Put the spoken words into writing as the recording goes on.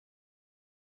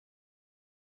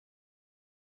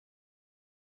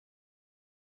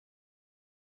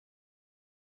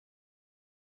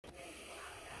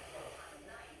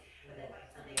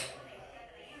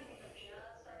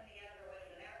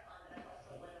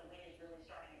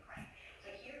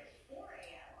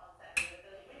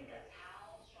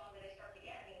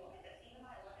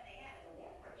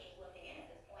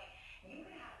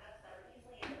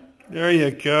There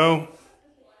you go.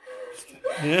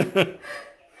 Yeah.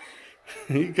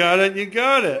 You got it, you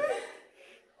got it.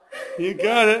 You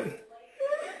got it.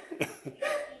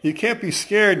 You can't be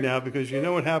scared now because you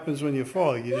know what happens when you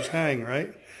fall. You just hang,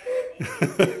 right?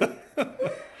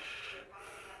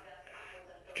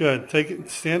 Good. Take it.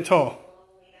 Stand tall.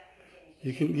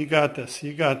 You got this.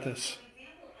 You got this.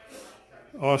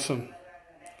 Awesome.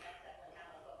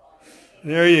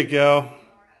 There you go.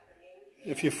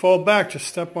 If you fall back, just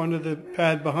step onto the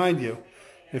pad behind you.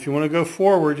 If you want to go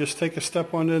forward, just take a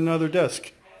step onto another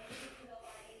disc.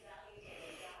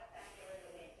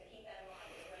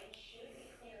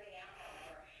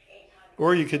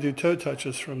 Or you could do toe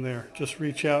touches from there. Just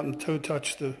reach out and toe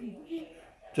touch the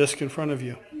disc in front of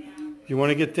you. You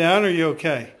want to get down or are you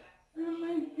okay?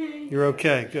 You're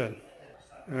okay, good.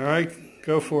 All right,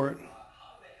 go for it.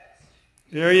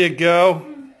 There you go.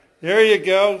 There you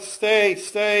go. Stay,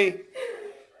 stay.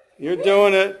 You're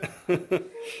doing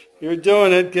it. You're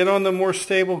doing it. Get on the more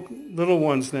stable little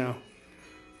ones now.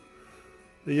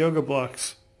 The yoga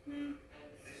blocks.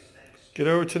 Get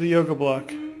over to the yoga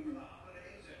block.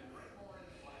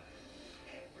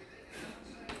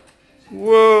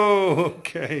 Whoa,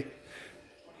 okay.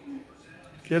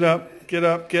 Get up, get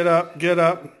up, get up, get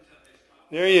up.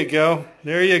 There you go.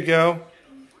 There you go.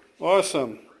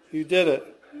 Awesome. You did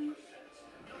it.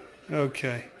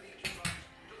 Okay.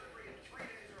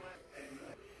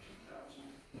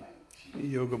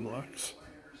 Yoga blocks.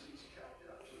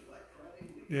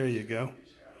 There you go.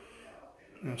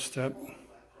 Now step.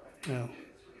 Now,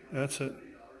 that's it.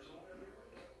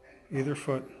 Either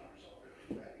foot.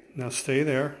 Now stay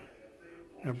there.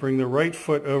 Now bring the right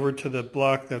foot over to the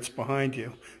block that's behind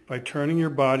you by turning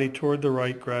your body toward the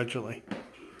right gradually.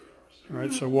 All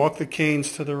right, so walk the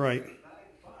canes to the right.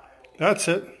 That's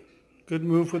it. Good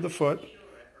move with the foot.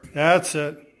 That's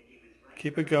it.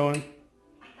 Keep it going.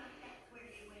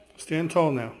 Stand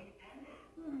tall now.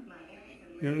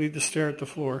 You don't need to stare at the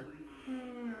floor.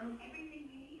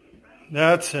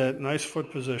 That's it. Nice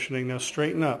foot positioning. Now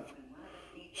straighten up.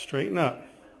 Straighten up.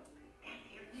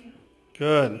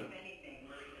 Good.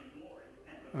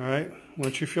 All right.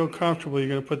 Once you feel comfortable, you're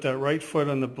going to put that right foot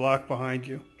on the block behind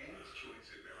you.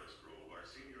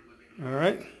 All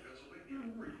right.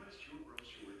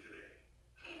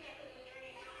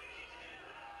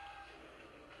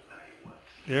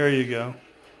 There you go.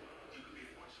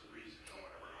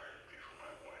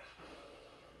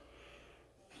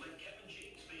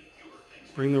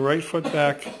 Bring the right foot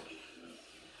back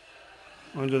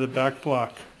onto the back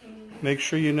block. Make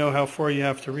sure you know how far you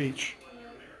have to reach.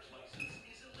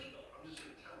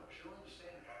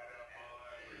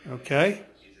 Okay?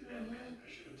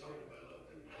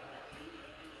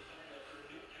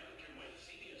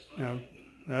 Now,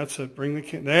 that's it. Bring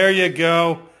the there you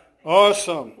go.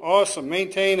 Awesome. Awesome.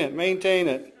 Maintain it. Maintain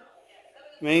it.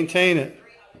 Maintain it.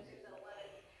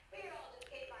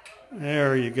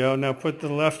 There you go. Now put the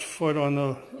left foot on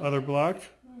the other block.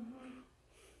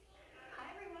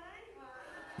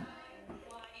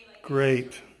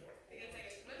 Great.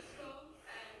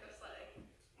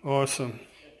 Awesome.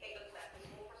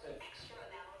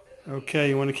 Okay,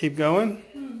 you want to keep going?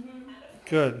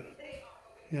 Good.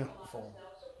 Yeah.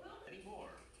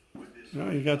 No,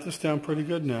 you got this down pretty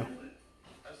good now.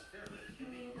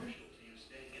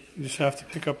 You just have to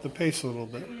pick up the pace a little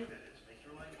bit.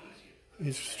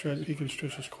 He can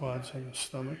stretch his quads and his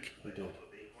stomach. We do.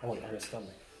 Oh, on his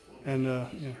stomach. And yeah,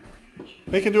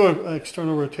 they can do an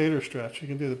external rotator stretch. You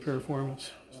can do the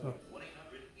piriformis. So.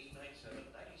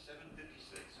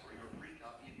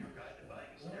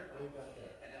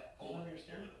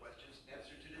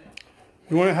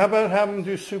 You want to? How about have them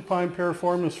do supine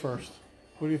piriformis first?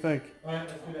 What do you think? All right,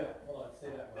 let's do that. Hold on, stay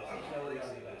that way.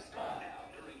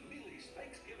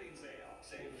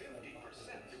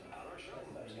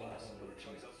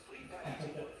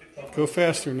 Go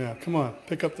faster now. Come on.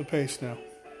 Pick up the pace now.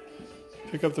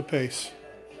 Pick up the pace.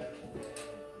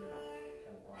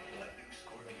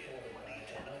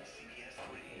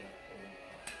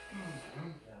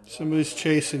 Somebody's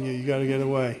chasing you. You got to get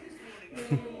away.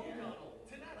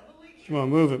 Come on,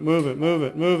 move it, move it, move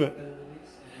it, move it.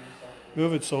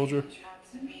 Move it, soldier.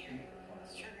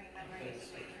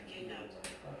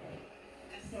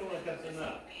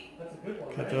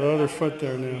 Get the other foot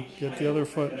there now. Get the other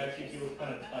foot.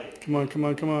 Come on, come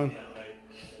on, come on.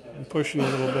 I'm pushing you a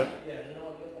little bit.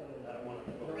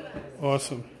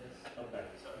 Awesome.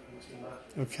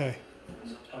 Okay.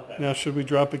 Now, should we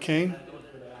drop a cane?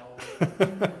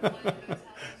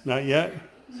 Not yet?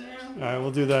 All right,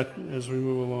 we'll do that as we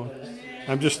move along.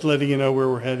 I'm just letting you know where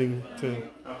we're heading to.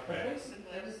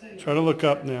 Try to look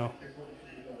up now.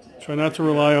 Try not to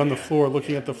rely on the floor,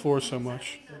 looking at the floor so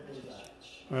much.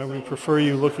 All right, we prefer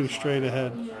you looking straight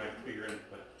ahead.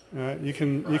 All right, you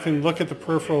can look at the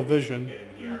peripheral vision.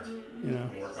 You know.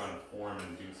 Work on form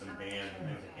and do some bands and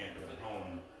things I can't do at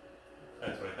home.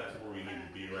 That's where we need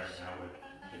to be right now with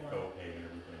the copay and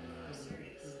everything.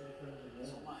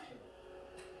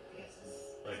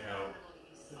 Like how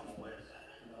I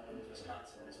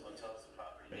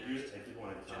did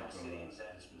want to talk to him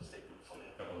about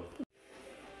a couple of.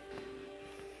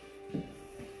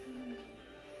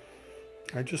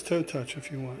 I just toe touch if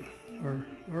you want, or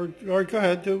go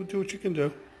ahead, do what you can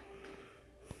do.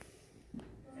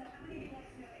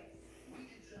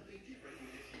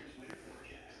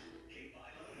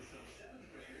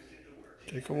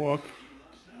 Take a walk.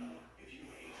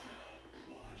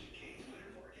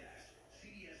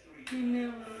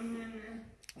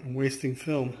 I'm wasting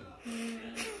film.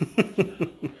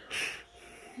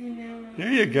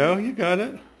 There you go. You got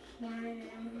it.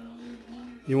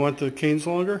 You want the canes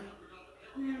longer?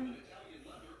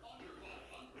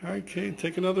 All right, Kate,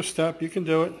 take another step. You can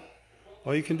do it.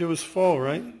 All you can do is fall,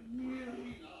 right?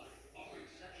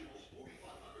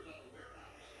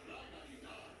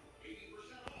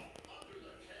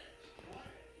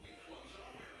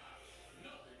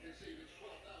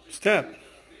 Step.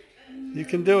 You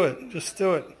can do it. Just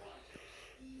do it.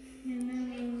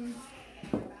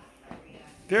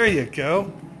 There you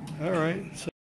go. All right. So